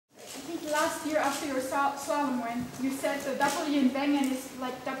last year after your slalom win, you said the W in Wengen is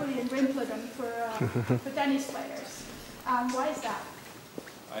like W in Wimbledon for tennis players. Why is that?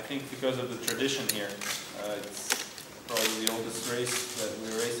 I think because of the tradition here. It's probably the oldest race that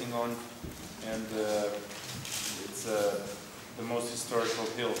we're racing on, and it's the most historical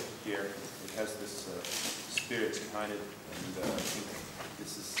hill here. It has this spirit behind it, and I think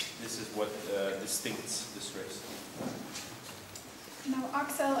this is what distincts this race. Now,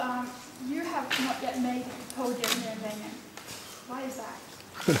 Aksel, you have not yet made the podium here in Wengen. Why is that?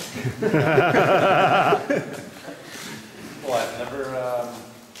 Well, I've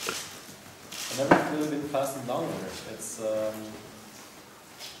never really been fast and down here. It's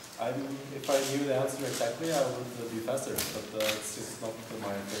if I knew the answer exactly, I would be faster. But it's just not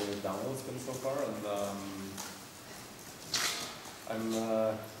my favorite downhill spin so far, and I'm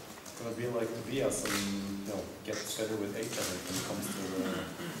gonna be like Tobias and get better with H when it comes to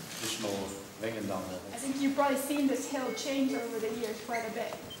traditional Wengen downhill. I think you've probably seen this hill change over the years quite a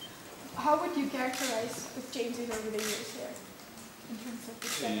bit. How would you characterize the changes over the years here in terms of the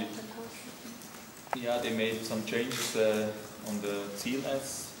standards and course? Yeah, they made some changes on the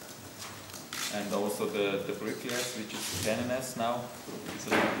CLS and also the Brückles, which is 10NS now. It's a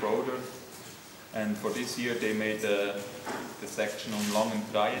little broader. And for this year they made the section on Long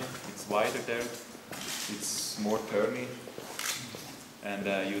and Brian. It's wider there, it's more turny, and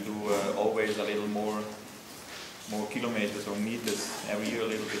you do always a little more kilometers or meters every year, a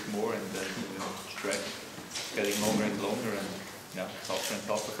little bit more, and the track getting longer and longer, and yeah, tougher and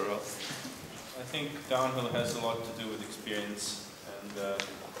tougher for us. I think downhill has a lot to do with experience, and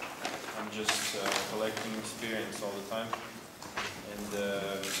I'm just collecting experience all the time. And the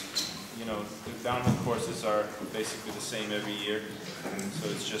downhill courses are basically the same every year, and so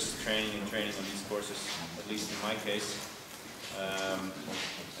it's just training and training on these courses, at least in my case.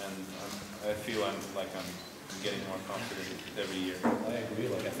 And I feel I'm getting more confident every year. I agree.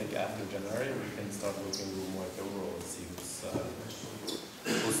 Like, I think after January we can start looking a little more at the overall and see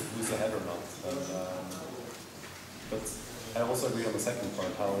who's ahead or not. And, but I also agree on the second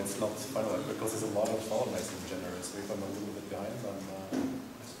part, how it's not finalized, because there's a lot of slalom races in January. So if I'm a little bit behind, then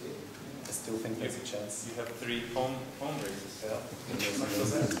I still think there's a chance. You have 3 home races. Yeah.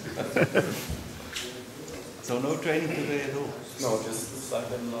 So no training today at all? No, just I've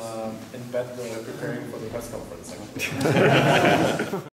been in bed preparing for the press conference.